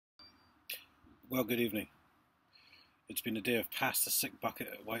Well, good evening. It's been a day of pass the sick bucket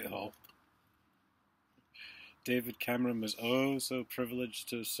at Whitehall. David Cameron was oh so privileged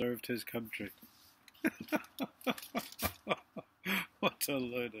to have served his country. What a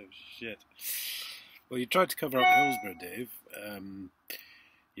load of shit. Well, you tried to cover up Hillsborough, Dave.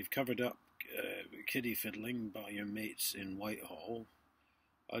 You've covered up kiddie fiddling by your mates in Whitehall.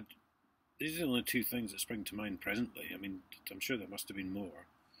 These are the only two things that spring to mind presently. I mean, I'm sure there must have been more.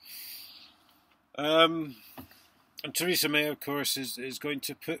 And Theresa May, of course, is going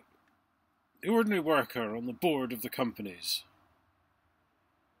to put the ordinary worker on the board of the companies.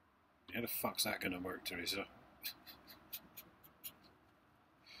 How the fuck's that going to work, Theresa?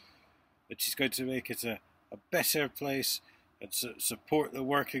 That she's going to make it a better place and support the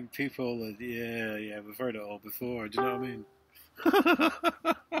working people. And yeah, we've heard it all before. Do you know what I mean?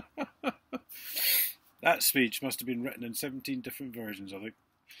 That speech must have been written in 17 different versions, I think.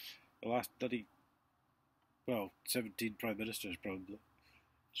 The last bloody, 17 prime ministers probably.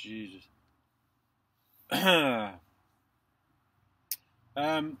 Jesus.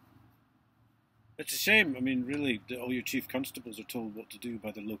 It's a shame. I mean, really, that all your chief constables are told what to do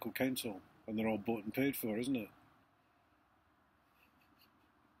by the local council, and they're all bought and paid for, isn't it?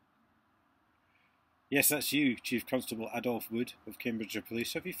 Yes, that's you, Chief Constable Adolph Wood of Cambridgeshire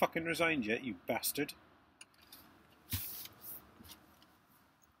Police. Have you fucking resigned yet, you bastard?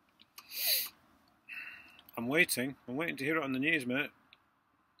 I'm waiting to hear it on the news, mate.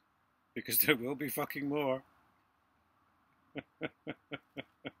 Because there will be fucking more.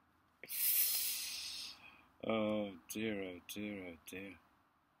 Oh dear, oh dear, oh dear.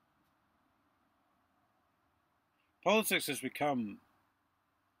 Politics has become,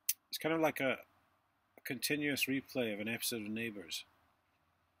 it's kind of like a continuous replay of an episode of Neighbours.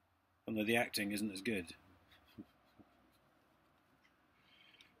 Although the acting isn't as good.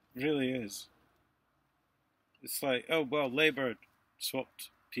 It really is. It's like, oh well, Labour swapped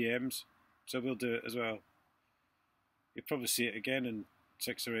PMs, so we'll do it as well. You'll probably see it again in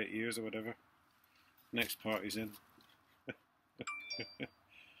 6 or 8 years or whatever. Next party's in.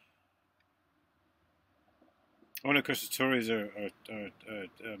 Oh, and of course the Tories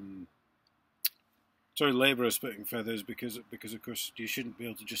sorry, Labour are splitting feathers because of course you shouldn't be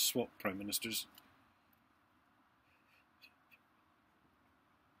able to just swap prime ministers.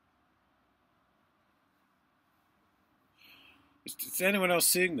 Is anyone else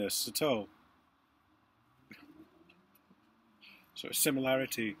seeing this at all? Sort of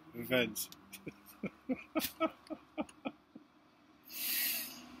similarity of events.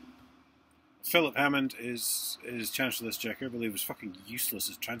 Philip Hammond is Chancellor Exchequer. I believe he was fucking useless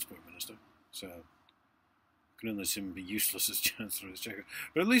as Transport Minister. So I can only assume he'd be useless as Chancellor Exchequer.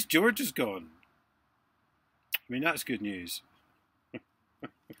 But at least George is gone. I mean, that's good news.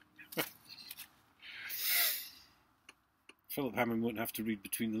 Philip Hammond won't have to read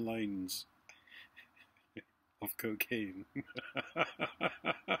between the lines of cocaine.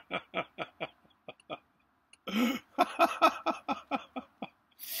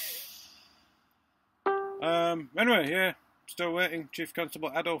 Anyway, yeah, still waiting, Chief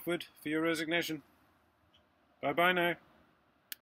Constable Adolph Wood, for your resignation. Bye bye now.